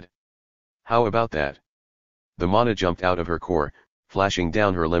 I said. How about that? The mana jumped out of her core, flashing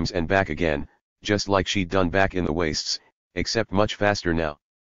down her limbs and back again, just like she'd done back in the wastes, except much faster now.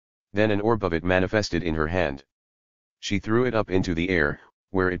 Then an orb of it manifested in her hand. She threw it up into the air,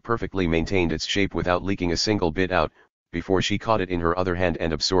 where it perfectly maintained its shape without leaking a single bit out, before she caught it in her other hand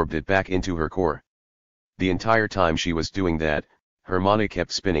and absorbed it back into her core. The entire time she was doing that, her mana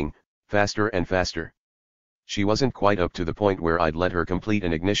kept spinning, faster and faster. She wasn't quite up to the point where I'd let her complete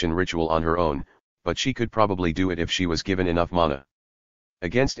an ignition ritual on her own, but she could probably do it if she was given enough mana.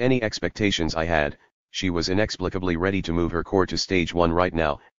 Against any expectations I had, she was inexplicably ready to move her core to stage 1 right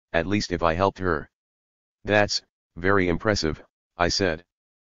now, at least if I helped her. That's very impressive, I said.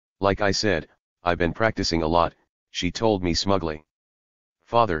 Like I said, I've been practicing a lot, she told me smugly.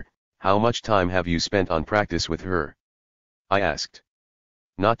 Father, how much time have you spent on practice with her? I asked.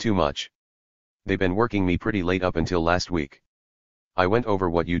 Not too much. They've been working me pretty late up until last week. I went over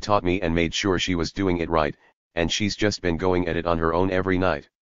what you taught me and made sure she was doing it right, and she's just been going at it on her own every night.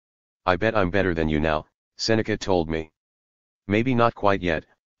 I bet I'm better than you now, Seneca told me. Maybe not quite yet,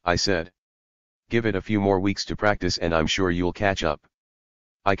 I said. Give it a few more weeks to practice and I'm sure you'll catch up.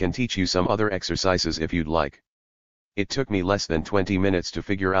 I can teach you some other exercises if you'd like. It took me less than 20 minutes to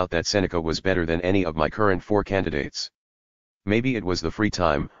figure out that Seneca was better than any of my current 4 candidates. Maybe it was the free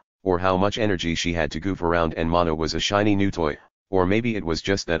time, or how much energy she had to goof around, and Mana was a shiny new toy, or maybe it was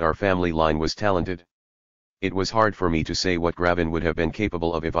just that our family line was talented. It was hard for me to say what Gravin would have been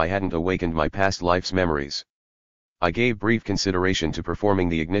capable of if I hadn't awakened my past life's memories. I gave brief consideration to performing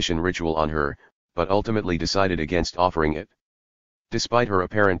the ignition ritual on her, but ultimately decided against offering it. Despite her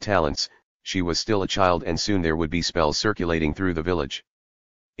apparent talents, she was still a child and soon there would be spells circulating through the village.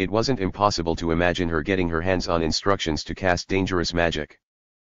 It wasn't impossible to imagine her getting her hands on instructions to cast dangerous magic.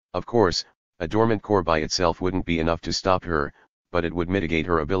 Of course, a dormant core by itself wouldn't be enough to stop her, but it would mitigate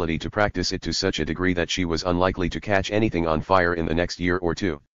her ability to practice it to such a degree that she was unlikely to catch anything on fire in the next year or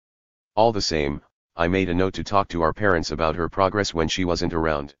two. All the same, I made a note to talk to our parents about her progress when she wasn't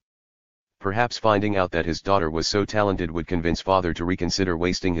around. Perhaps finding out that his daughter was so talented would convince father to reconsider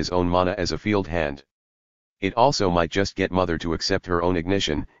wasting his own mana as a field hand. It also might just get mother to accept her own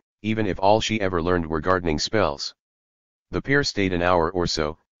ignition, even if all she ever learned were gardening spells. The pair stayed an hour or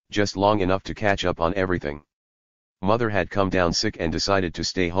so, just long enough to catch up on everything. Mother had come down sick and decided to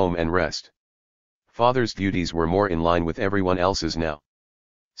stay home and rest. Father's duties were more in line with everyone else's now.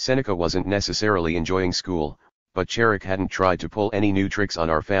 Seneca wasn't necessarily enjoying school, but Cherik hadn't tried to pull any new tricks on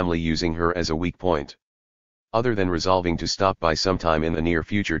our family using her as a weak point. Other than resolving to stop by sometime in the near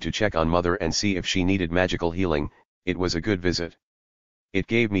future to check on mother and see if she needed magical healing, it was a good visit. It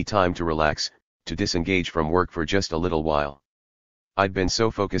gave me time to relax, to disengage from work for just a little while. I'd been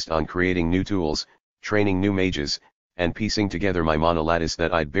so focused on creating new tools, training new mages, and piecing together my mana lattice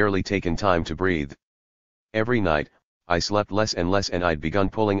that I'd barely taken time to breathe. Every night, I slept less and less and I'd begun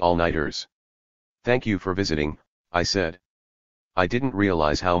pulling all-nighters. Thank you for visiting, I said. I didn't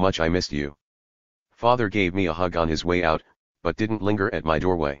realize how much I missed you. Father gave me a hug on his way out, but didn't linger at my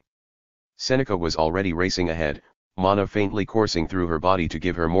doorway. Seneca was already racing ahead, mana faintly coursing through her body to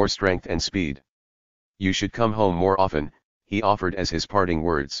give her more strength and speed. You should come home more often, he offered as his parting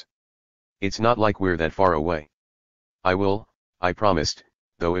words. It's not like we're that far away. I will, I promised,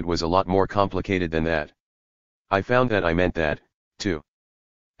 though it was a lot more complicated than that. I found that I meant that, too.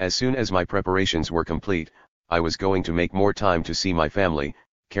 As soon as my preparations were complete, I was going to make more time to see my family,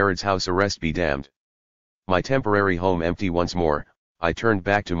 Keiran's house arrest be damned. My temporary home empty once more, I turned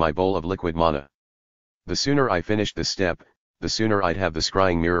back to my bowl of liquid mana. The sooner I finished the step, the sooner I'd have the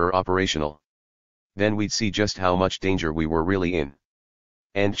scrying mirror operational. Then we'd see just how much danger we were really in.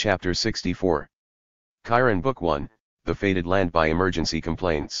 End chapter 64. Keiran Book 1, The Fated Land by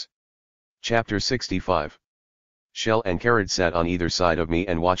EmergencyComplaints. Chapter 65. Shell and Keiran sat on either side of me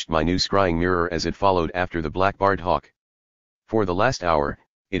and watched my new scrying mirror as it followed after the black-barred hawk. For the last hour,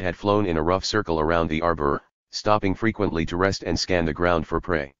 it had flown in a rough circle around the arbor, stopping frequently to rest and scan the ground for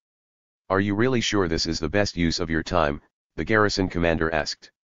prey. Are you really sure this is the best use of your time? The garrison commander asked.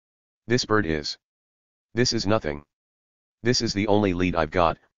 This bird is. This is nothing. This is the only lead I've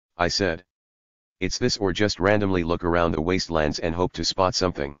got, I said. It's this or just randomly look around the wastelands and hope to spot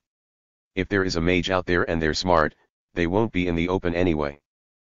something. If there is a mage out there and they're smart, they won't be in the open anyway.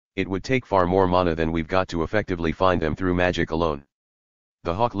 It would take far more mana than we've got to effectively find them through magic alone.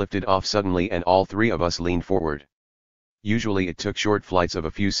 The hawk lifted off suddenly and all three of us leaned forward. Usually it took short flights of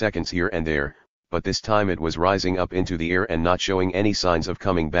a few seconds here and there, but this time it was rising up into the air and not showing any signs of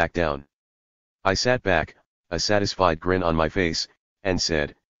coming back down. I sat back, a satisfied grin on my face, and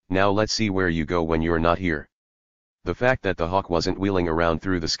said, "Now let's see where you go when you're not here." The fact that the hawk wasn't wheeling around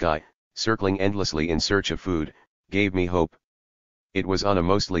through the sky, circling endlessly in search of food, gave me hope. It was on a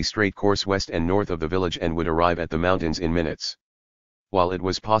mostly straight course west and north of the village and would arrive at the mountains in minutes. While it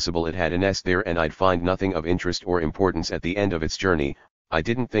was possible it had a nest there and I'd find nothing of interest or importance at the end of its journey, I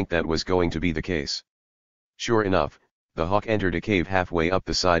didn't think that was going to be the case. Sure enough, the hawk entered a cave halfway up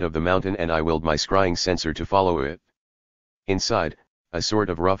the side of the mountain and I willed my scrying sensor to follow it. Inside, a sort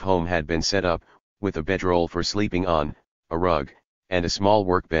of rough home had been set up, with a bedroll for sleeping on, a rug, and a small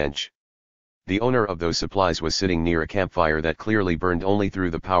workbench. The owner of those supplies was sitting near a campfire that clearly burned only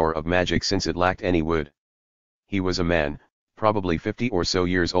through the power of magic since it lacked any wood. He was a man, probably 50 or so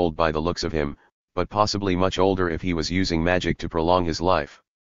years old by the looks of him, but possibly much older if he was using magic to prolong his life.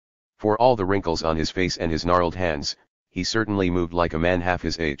 For all the wrinkles on his face and his gnarled hands, he certainly moved like a man half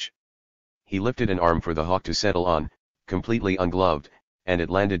his age. He lifted an arm for the hawk to settle on, completely ungloved, and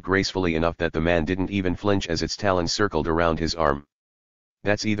it landed gracefully enough that the man didn't even flinch as its talons circled around his arm.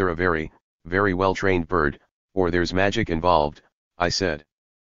 "That's either a very, very well-trained bird, or there's magic involved," I said.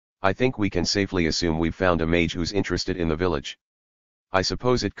 "I think we can safely assume we've found a mage who's interested in the village. I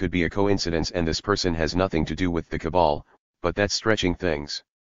suppose it could be a coincidence and this person has nothing to do with the cabal, but that's stretching things.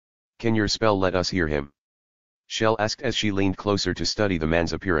 Can your spell let us hear him?" Shell asked as she leaned closer to study the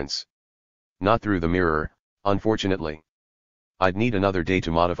man's appearance. "Not through the mirror, unfortunately. I'd need another day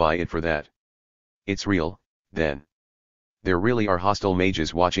to modify it for that." "It's real, then. There really are hostile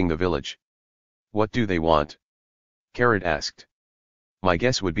mages watching the village. What do they want?" Keiran asked. "My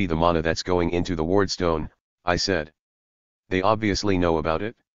guess would be the mana that's going into the wardstone," I said. "They obviously know about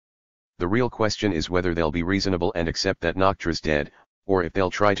it. The real question is whether they'll be reasonable and accept that Noctra's dead, or if they'll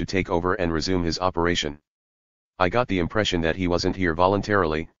try to take over and resume his operation." "I got the impression that he wasn't here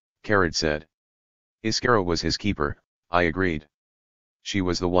voluntarily," Keiran said. "Iskara was his keeper," I agreed. "She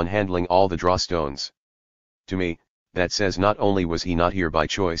was the one handling all the draw stones. To me, that says not only was he not here by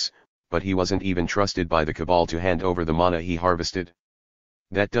choice, but he wasn't even trusted by the cabal to hand over the mana he harvested.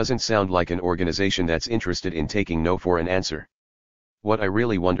 That doesn't sound like an organization that's interested in taking no for an answer. What I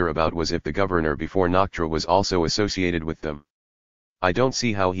really wonder about was if the governor before Noctra was also associated with them. I don't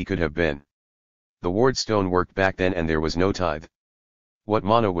see how he could have been. The wardstone worked back then and there was no tithe. What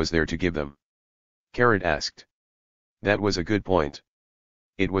mana was there to give them?" Keiran asked. "That was a good point.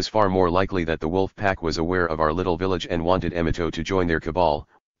 It was far more likely that the wolf pack was aware of our little village and wanted Emito to join their cabal,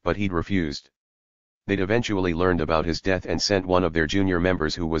 but he'd refused. They'd eventually learned about his death and sent one of their junior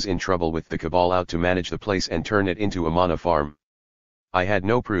members who was in trouble with the cabal out to manage the place and turn it into a mana farm. I had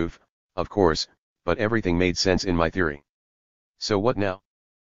no proof, of course, but everything made sense in my theory. So what now?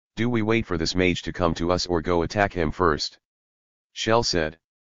 Do we wait for this mage to come to us or go attack him first?" Shell said.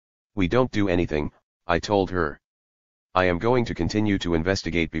 "We don't do anything," I told her. "I am going to continue to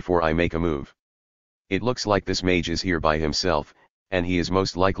investigate before I make a move. It looks like this mage is here by himself, and he is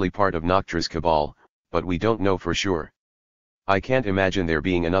most likely part of Noctra's cabal, but we don't know for sure. I can't imagine there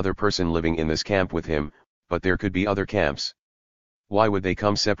being another person living in this camp with him, but there could be other camps." "Why would they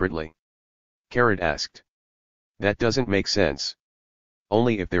come separately?" Keiran asked. "That doesn't make sense.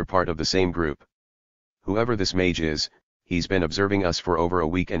 Only if they're part of the same group. Whoever this mage is, he's been observing us for over a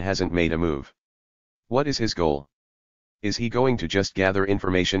week and hasn't made a move. What is his goal? Is he going to just gather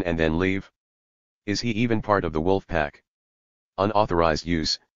information and then leave? Is he even part of the wolf pack? Unauthorized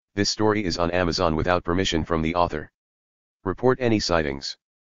use. This story is on Amazon without permission from the author. Report any sightings."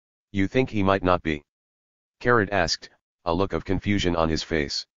 "You think he might not be?" Keiran asked, a look of confusion on his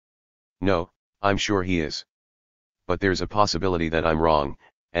face. "No, I'm sure he is. But there's a possibility that I'm wrong,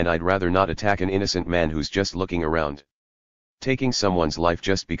 and I'd rather not attack an innocent man who's just looking around. Taking someone's life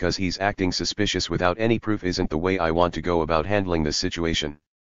just because he's acting suspicious without any proof isn't the way I want to go about handling this situation.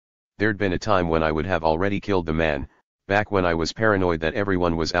 There'd been a time when I would have already killed the man, back when I was paranoid that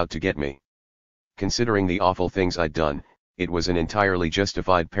everyone was out to get me. Considering the awful things I'd done, it was an entirely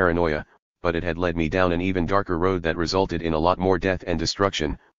justified paranoia, but it had led me down an even darker road that resulted in a lot more death and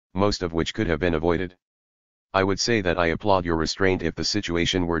destruction, most of which could have been avoided. I would say that I applaud your restraint if the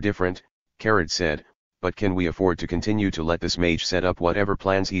situation were different," Keiran said, "but can we afford to continue to let this mage set up whatever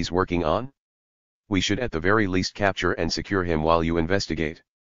plans he's working on? We should at the very least capture and secure him while you investigate."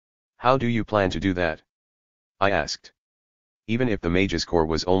 How do you plan to do that? I asked. Even if the mage's core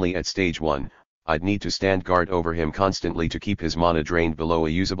was only at stage 1, I'd need to stand guard over him constantly to keep his mana drained below a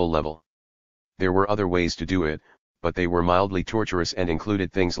usable level. There were other ways to do it, but they were mildly torturous and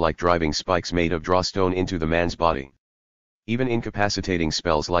included things like driving spikes made of drawstone into the man's body. Even incapacitating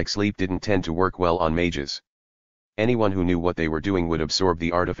spells like sleep didn't tend to work well on mages. Anyone who knew what they were doing would absorb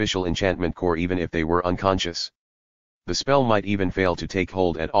the artificial enchantment core even if they were unconscious. The spell might even fail to take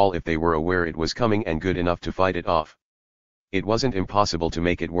hold at all if they were aware it was coming and good enough to fight it off. It wasn't impossible to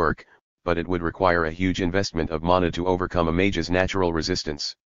make it work, but it would require a huge investment of mana to overcome a mage's natural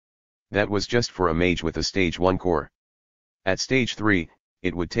resistance. That was just for a mage with a stage 1 core. At stage 3,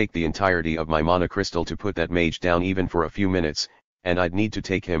 it would take the entirety of my mana crystal to put that mage down even for a few minutes, and I'd need to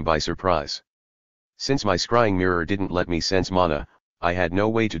take him by surprise. Since my scrying mirror didn't let me sense mana, I had no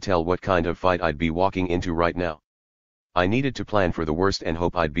way to tell what kind of fight I'd be walking into right now. I needed to plan for the worst and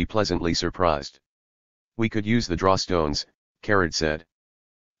hope I'd be pleasantly surprised. We could use the drawstones, Keiran said.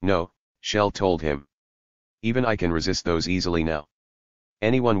 No, Shell told him. Even I can resist those easily now.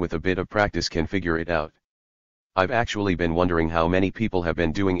 Anyone with a bit of practice can figure it out. I've actually been wondering how many people have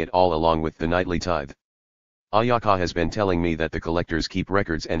been doing it all along with the nightly tithe. Ayaka has been telling me that the collectors keep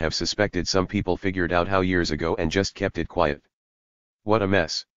records and have suspected some people figured out how years ago and just kept it quiet. What a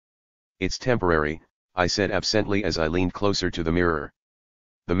mess. It's temporary, I said absently as I leaned closer to the mirror.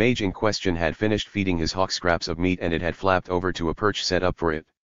 The mage in question had finished feeding his hawk scraps of meat and it had flapped over to a perch set up for it.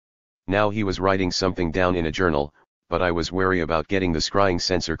 Now he was writing something down in a journal, but I was wary about getting the scrying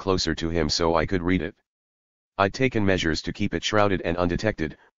sensor closer to him so I could read it. I'd taken measures to keep it shrouded and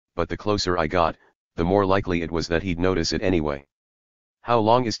undetected, but the closer I got, the more likely it was that he'd notice it anyway. How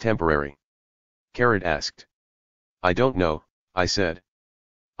long is temporary? Keiran asked. I don't know, I said.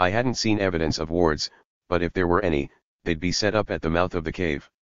 I hadn't seen evidence of wards, but if there were any, they'd be set up at the mouth of the cave.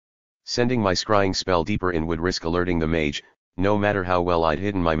 Sending my scrying spell deeper in would risk alerting the mage, no matter how well I'd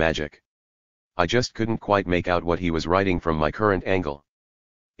hidden my magic. I just couldn't quite make out what he was writing from my current angle.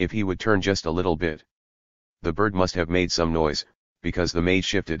 If he would turn just a little bit. The bird must have made some noise, because the mage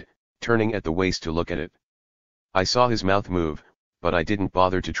shifted, turning at the waist to look at it. I saw his mouth move, but I didn't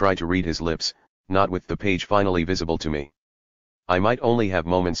bother to try to read his lips, not with the page finally visible to me. I might only have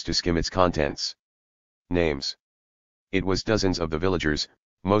moments to skim its contents. Names. It was dozens of the villagers,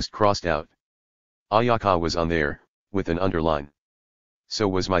 most crossed out. Ayaka was on there, with an underline. So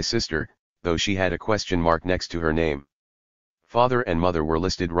was my sister, though she had a question mark next to her name. Father and mother were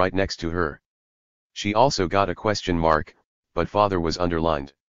listed right next to her. She also got a question mark, but father was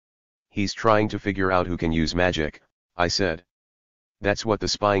underlined. He's trying to figure out who can use magic, I said. That's what the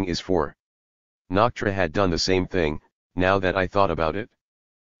spying is for. Noctra had done the same thing, now that I thought about it.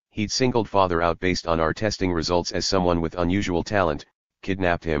 He'd singled father out based on our testing results as someone with unusual talent,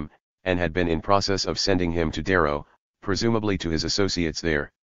 kidnapped him, and had been in process of sending him to Darrow, presumably to his associates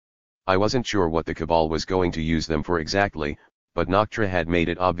there. I wasn't sure what the Cabal was going to use them for exactly, but Noctra had made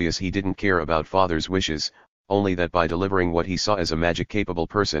it obvious he didn't care about father's wishes, only that by delivering what he saw as a magic-capable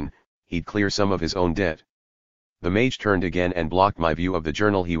person, he'd clear some of his own debt. The mage turned again and blocked my view of the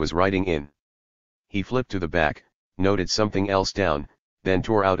journal he was writing in. He flipped to the back, noted something else down, then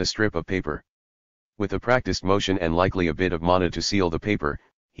tore out a strip of paper. With a practiced motion and likely a bit of mana to seal the paper,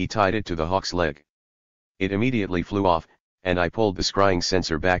 he tied it to the hawk's leg. It immediately flew off, and I pulled the scrying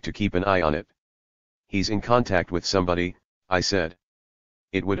sensor back to keep an eye on it. He's in contact with somebody, I said.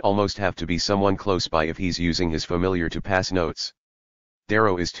 It would almost have to be someone close by if he's using his familiar to pass notes.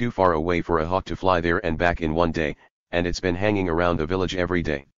 Darrow is too far away for a hawk to fly there and back in one day, and it's been hanging around the village every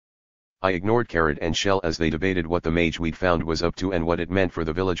day. I ignored Keiran and Shell as they debated what the mage we'd found was up to and what it meant for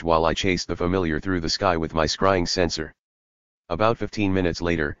the village while I chased the familiar through the sky with my scrying sensor. About 15 minutes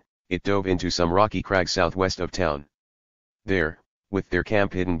later, it dove into some rocky crag southwest of town. There, with their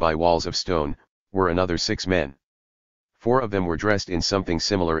camp hidden by walls of stone, were another 6 men. 4 of them were dressed in something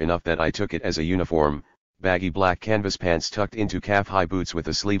similar enough that I took it as a uniform, baggy black canvas pants tucked into calf-high boots with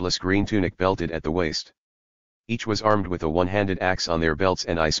a sleeveless green tunic belted at the waist. Each was armed with a one-handed axe on their belts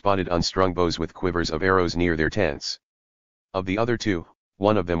and I spotted unstrung bows with quivers of arrows near their tents. Of the other 2,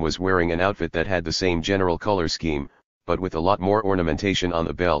 one of them was wearing an outfit that had the same general color scheme, but with a lot more ornamentation on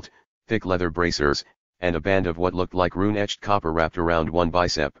the belt, thick leather bracers, and a band of what looked like rune-etched copper wrapped around one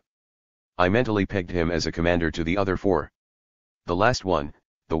bicep. I mentally pegged him as a commander to the other 4. The last one,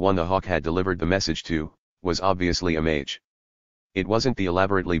 the one the hawk had delivered the message to, was obviously a mage. It wasn't the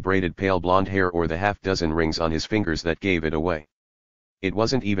elaborately braided pale blonde hair or the half-dozen rings on his fingers that gave it away. It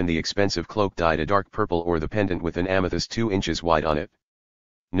wasn't even the expensive cloak dyed a dark purple or the pendant with an amethyst 2 inches wide on it.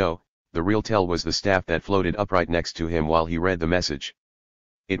 No, the real tell was the staff that floated upright next to him while he read the message.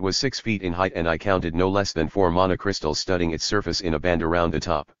 It was 6 feet in height and I counted no less than 4 monocrystals studding its surface in a band around the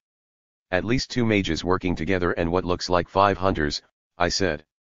top. At least 2 mages working together and what looks like 5 hunters, I said.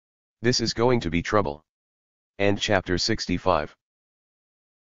 This is going to be trouble. End chapter 65.